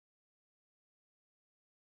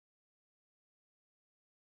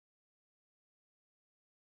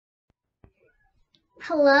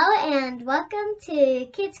Hello and welcome to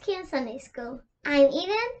Kids Camp Sunday School. I'm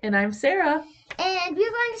Eden. And I'm Sarah. And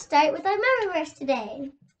we're going to start with our memory verse today.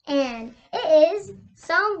 And it is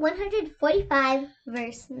Psalm 145,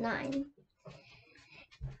 verse 9.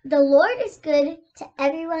 The Lord is good to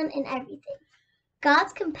everyone and everything.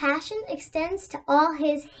 God's compassion extends to all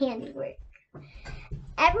his handiwork.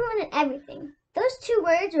 Everyone and everything. Those two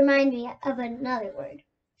words remind me of another word.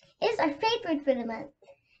 It's our faith word for the month.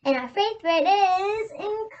 And our faith word is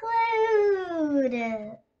include.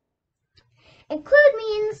 Include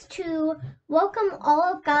means to welcome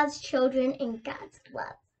all of God's children in God's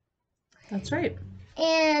love. That's right.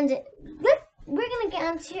 And we're going to get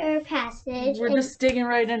onto our passage. We're just digging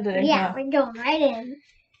right into it. Yeah, we're going right in.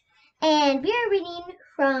 And we are reading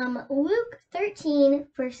from Luke 13,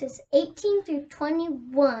 verses 18 through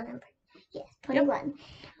 21. Yes, 21. Yep.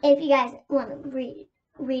 If you guys want to read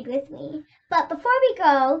with me. But before we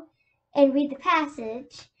go and read the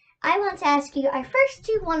passage, I want to ask you our first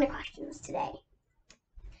two wonder questions today.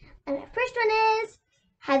 And the first one is,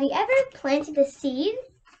 have you ever planted a seed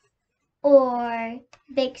or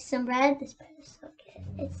baked some bread? This bread is so good.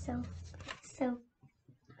 It's so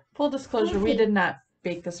Full disclosure, we did not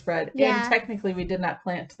bake this bread. Yeah. And technically we did not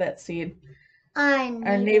plant that seed.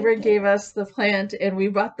 Our neighbor gave us the plant and we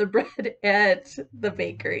bought the bread at the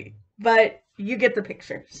bakery. But you get the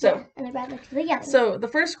picture. So, yeah, and the bread looks really yummy. So the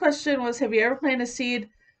first question was, have you ever planted a seed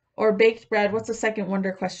or baked bread? What's the second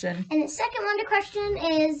wonder question? And the second wonder question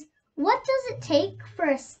is, what does it take for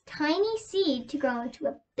a tiny seed to grow into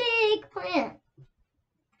a big plant?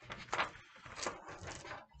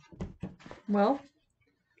 Well,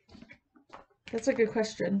 that's a good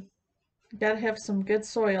question. You gotta have some good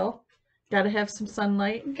soil. Gotta have some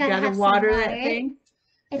sunlight. You gotta water that thing.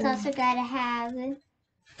 It's also gotta have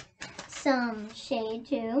some shade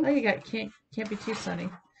too. Oh, you can't be too sunny.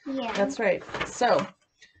 Yeah. That's right. So,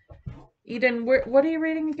 Eden, what are you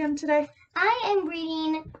reading again today? I am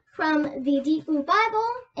reading from the Deep Blue Bible,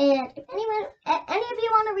 and if any of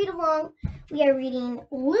you want to read along, we are reading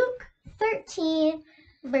Luke 13,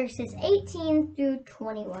 verses 18 through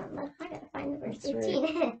 21. I gotta find the verse 18.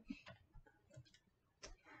 Right.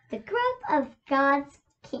 The growth of God's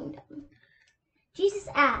kingdom. Jesus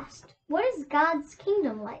asked, "What is God's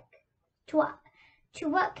kingdom like? To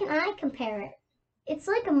what can I compare it? It's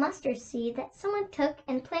like a mustard seed that someone took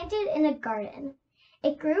and planted in a garden.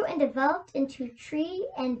 It grew and developed into a tree,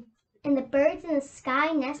 and the birds in the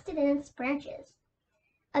sky nested in its branches."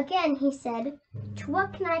 Again, he said, "To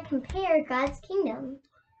what can I compare God's kingdom?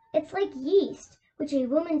 It's like yeast, which a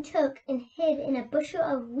woman took and hid in a bushel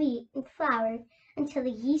of wheat and flour until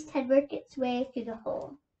the yeast had worked its way through the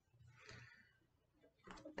hole."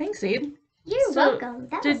 Thanks, Ed. You're welcome.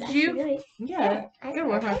 That was really good one.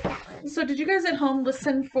 Like that one. So did you guys at home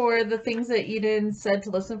listen for the things that Eden said to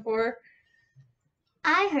listen for?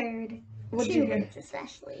 I heard two words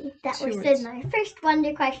especially that were said in my first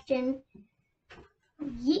wonder question.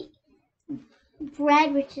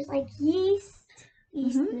 Bread, which is like yeast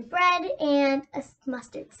in the bread, and a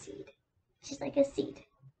mustard seed, which is like a seed.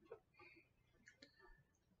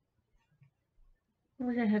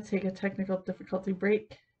 We're going to have to take a technical difficulty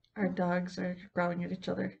break. Our dogs are growling at each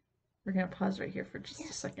other. We're going to pause right here for just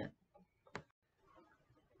a second.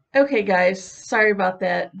 Okay, guys, sorry about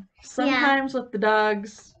that. Sometimes with the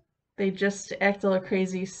dogs, they just act a little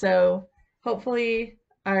crazy. So hopefully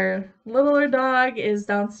our littler dog is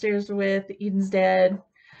downstairs with Eden's dad,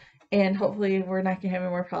 and hopefully we're not going to have any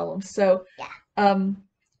more problems. So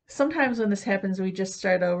sometimes when this happens, we just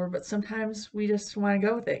start over, but sometimes we just want to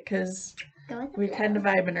go with it because we were kind of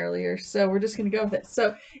vibing earlier, so we're just going to go with it.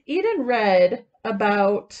 So Eden read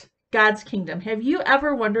about God's kingdom. Have you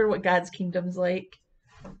ever wondered what God's kingdom's like?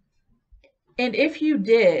 And if you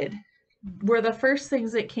did, were the first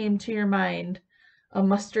things that came to your mind a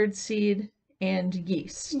mustard seed and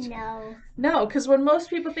yeast? No. No, because when most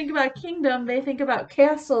people think about kingdom, they think about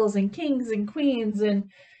castles and kings and queens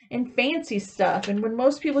and fancy stuff. And when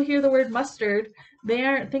most people hear the word mustard, they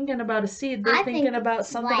aren't thinking about a seed. They're thinking about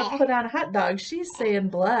something to put on a hot dog. She's saying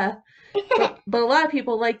blah. But a lot of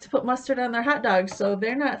people like to put mustard on their hot dogs, so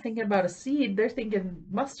they're not thinking about a seed. They're thinking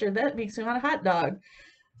mustard. That makes me want a hot dog.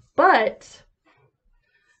 But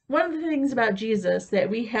one of the things about Jesus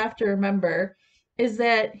that we have to remember is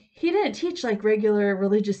that he didn't teach like regular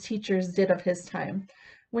religious teachers did of his time.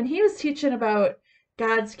 When he was teaching about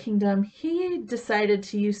God's kingdom, he decided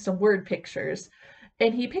to use some word pictures.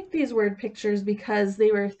 And he picked these word pictures because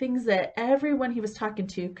they were things that everyone he was talking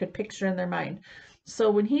to could picture in their mind. So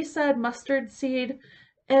when he said mustard seed,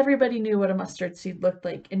 everybody knew what a mustard seed looked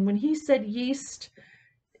like. And when he said yeast,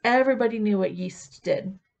 everybody knew what yeast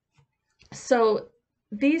did. So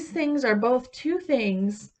these things are both two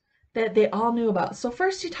things that they all knew about. So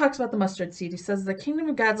first he talks about the mustard seed. He says the kingdom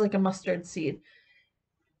of God's like a mustard seed.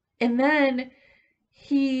 And then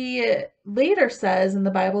he later says in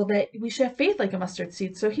the Bible that we should have faith like a mustard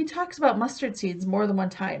seed. So he talks about mustard seeds more than one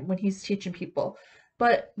time when he's teaching people.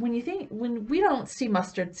 But when we don't see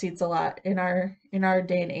mustard seeds a lot in our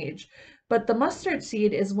day and age, but the mustard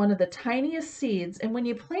seed is one of the tiniest seeds, and when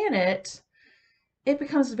you plant it, it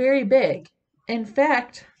becomes very big. In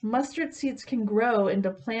fact, mustard seeds can grow into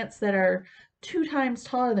plants that are 2 times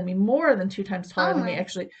taller than me, more than 2 times taller than me,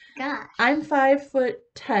 actually. Gosh. I'm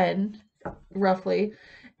 5'10", roughly,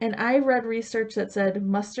 and I read research that said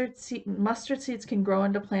mustard seeds can grow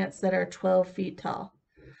into plants that are 12 feet tall.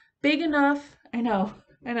 Big enough. I know.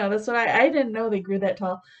 That's what I didn't know they grew that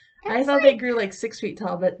tall. I thought they grew like 6 feet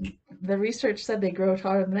tall, but the research said they grow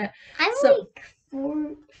taller than that. I'm like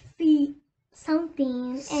 4 feet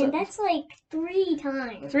something, and that's like 3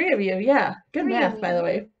 times. 3 of you, yeah. Good math, by the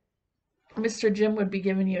way. Mr. Jim would be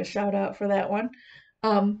giving you a shout out for that one.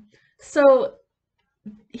 So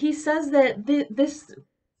he says that this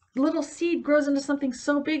little seed grows into something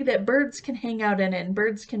so big that birds can hang out in it and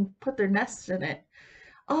birds can put their nests in it.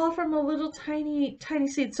 All from a little tiny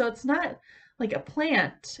seed. So it's not like a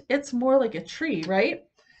plant, it's more like a tree, right?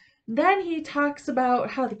 Then he talks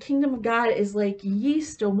about how the kingdom of God is like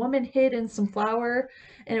yeast a woman hid in some flour,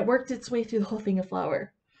 and it worked its way through the whole thing of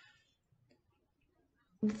flour.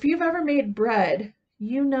 If you've ever made bread,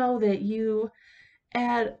 you know that you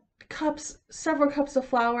add several cups of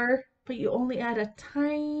flour, but you only add a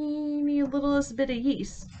tiny littlest bit of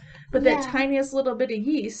yeast. But that tiniest little bit of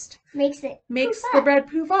yeast makes the bread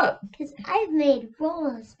poof up. Because I've made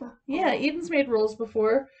rolls before. Yeah, Eden's made rolls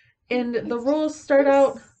before. And the rolls start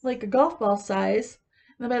out like a golf ball size.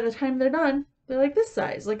 And then by the time they're done, they're like this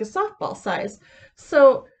size, like a softball size.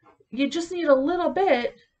 So you just need a little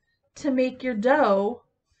bit to make your dough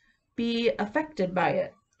be affected by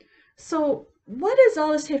it. So what does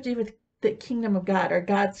all this have to do with the kingdom of God or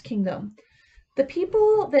God's kingdom? The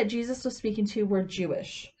people that Jesus was speaking to were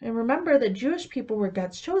Jewish. And remember that Jewish people were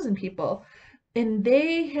God's chosen people. And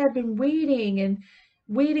they had been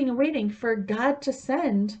waiting for God to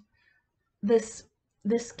send this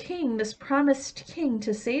king, this promised king,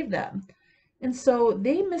 to save them. And so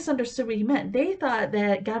they misunderstood what he meant. They thought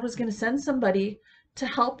that God was going to send somebody to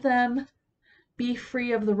help them be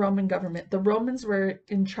free of the Roman government. The Romans were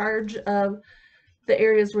in charge of the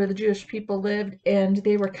areas where the Jewish people lived, and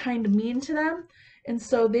they were kind of mean to them. And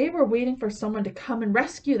so they were waiting for someone to come and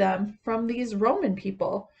rescue them from these Roman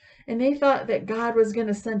people. And they thought that God was going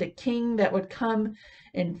to send a king that would come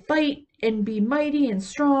and fight and be mighty and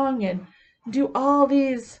strong and do all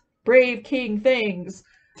these brave king things.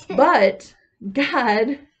 But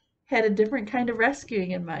God had a different kind of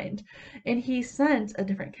rescuing in mind, and he sent a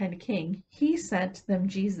different kind of king. He sent them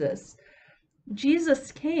Jesus.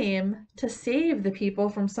 Jesus came to save the people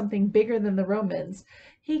from something bigger than the Romans.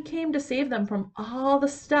 He came to save them from all the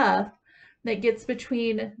stuff that gets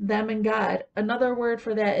between them and God. Another word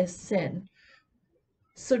for that is sin.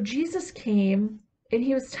 So Jesus came, and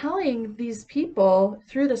he was telling these people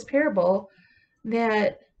through this parable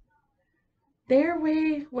that their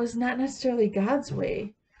way was not necessarily God's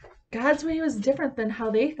way. God's way was different than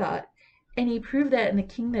how they thought. And he proved that in the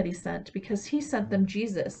king that he sent, because he sent them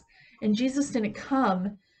Jesus. And Jesus didn't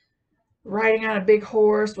come riding on a big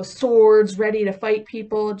horse with swords ready to fight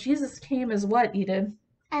people. Jesus came as what, Eden?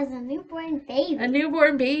 As a newborn baby. A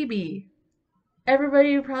newborn baby.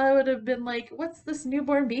 Everybody probably would have been like, what's this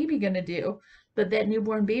newborn baby going to do? But that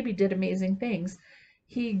newborn baby did amazing things.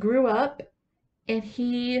 He grew up and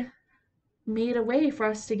he made a way for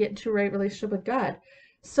us to get into a right relationship with God.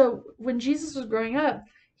 So when Jesus was growing up,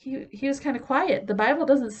 he was kind of quiet. The Bible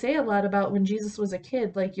doesn't say a lot about when Jesus was a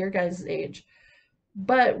kid, like your guys' age.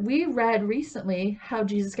 But we read recently how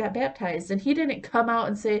Jesus got baptized, and he didn't come out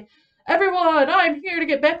and say, everyone, I'm here to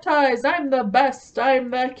get baptized. I'm the best. I'm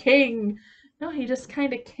the king. No, he just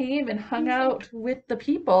kind of came and hung out with the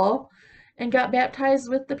people and got baptized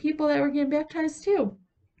with the people that were getting baptized too.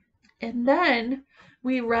 And then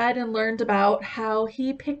we read and learned about how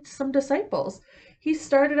he picked some disciples. He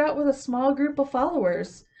started out with a small group of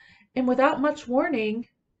followers, and without much warning,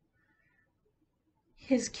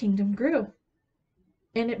 his kingdom grew.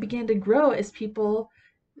 And it began to grow as people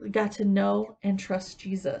got to know and trust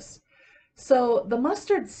Jesus. So the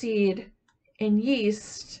mustard seed and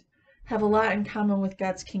yeast have a lot in common with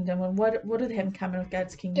God's kingdom. And what do they have in common with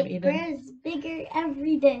God's kingdom, Eden? It grows bigger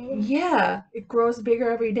every day. Yeah, it grows bigger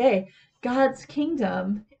every day. God's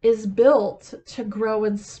kingdom is built to grow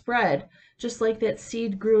and spread. Just like that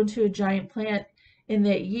seed grew into a giant plant and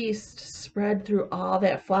that yeast spread through all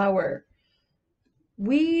that flour.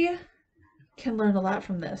 We can learn a lot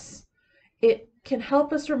from this. It can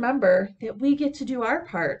help us remember that we get to do our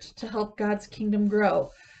part to help God's kingdom grow.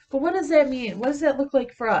 But what does that mean? What does that look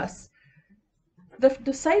like for us? The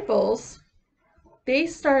disciples, they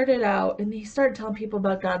started out and they started telling people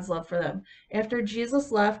about God's love for them. After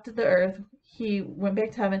Jesus left the earth, he went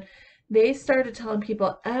back to heaven. They started telling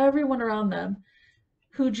people, everyone around them,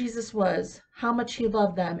 who Jesus was, how much he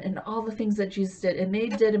loved them, and all the things that Jesus did. And they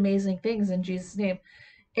did amazing things in Jesus' name.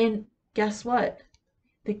 And guess what?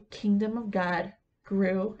 The kingdom of God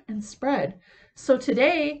grew and spread. So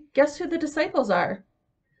today, guess who the disciples are?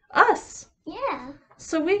 Us. Yeah.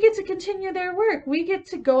 So we get to continue their work. We get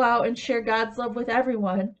to go out and share God's love with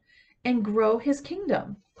everyone and grow his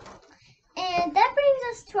kingdom. And that brings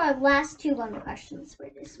us to our last two wonder questions for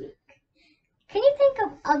this week. Can you think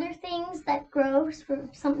of other things that grows from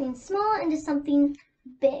something small into something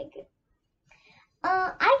big?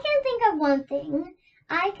 I can think of one thing.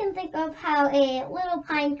 I can think of how a little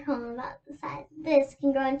pine cone about the size of this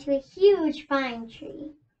can grow into a huge pine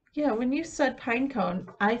tree. Yeah, when you said pine cone,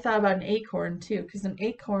 I thought about an acorn too, because an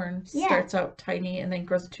acorn starts out tiny and then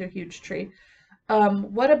grows to a huge tree.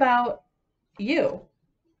 What about you?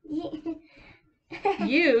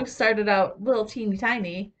 You started out little teeny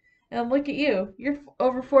tiny, and look at you. You're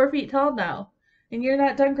over 4 feet tall now, and you're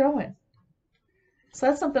not done growing. So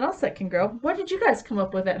that's something else that can grow. What did you guys come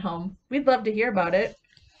up with at home? We'd love to hear about it.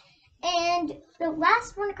 And the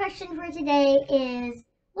last one question for today is,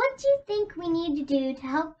 what do you think we need to do to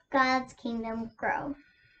help God's kingdom grow?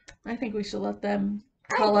 I think we should let them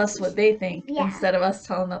tell us what they think instead of us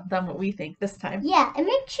telling them what we think this time. Yeah, and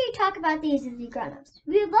make sure you talk about these with the grown-ups.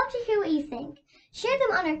 We would love to hear what you think. Share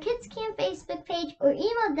them on our Kids Camp Facebook page or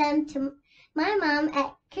email them to my mom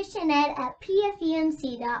at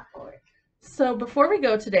christianed@pfemc.org. So before we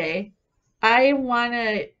go today, I want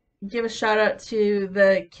to give a shout out to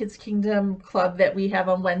the Kids Kingdom Club that we have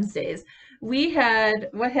on Wednesdays.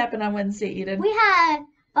 What happened on Wednesday, Eden? We had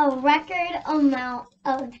a record amount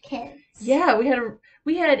of kids. Yeah, we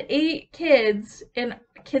had 8 kids in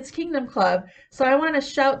Kids Kingdom Club. So I want to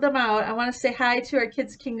shout them out. I want to say hi to our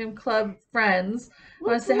Kids Kingdom Club friends. I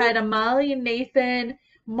want to say hi to Molly and Nathan,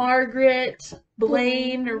 Margaret,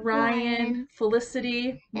 Blaine, Ryan,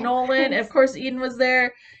 Felicity, Nolan, and of course Eden was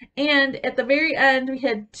there. And at the very end, we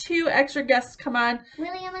had 2 extra guests come on.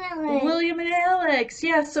 William and Alex.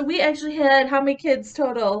 Yeah, so we actually had how many kids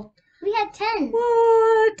total? We had 10.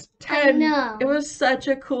 What? 10. I know. It was such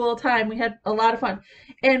a cool time. We had a lot of fun.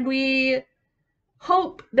 And we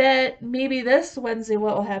hope that maybe this Wednesday,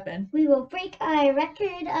 what will happen? We will break our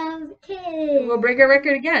record of kids. We'll break our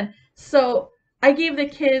record again. So I gave the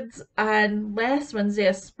kids on last Wednesday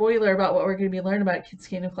a spoiler about what we're going to be learning about Kids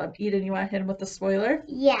Kingdom Club. Eden, you want to hit them with the spoiler?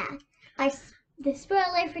 Yeah. The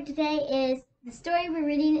spoiler for today is the story we're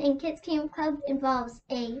reading in Kids Kingdom Club involves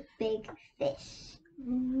a big fish.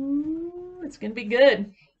 Ooh, it's going to be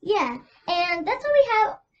good. Yeah. And that's all we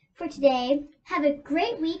have for today. Have a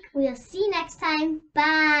great week. We'll see you next time.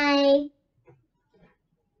 Bye.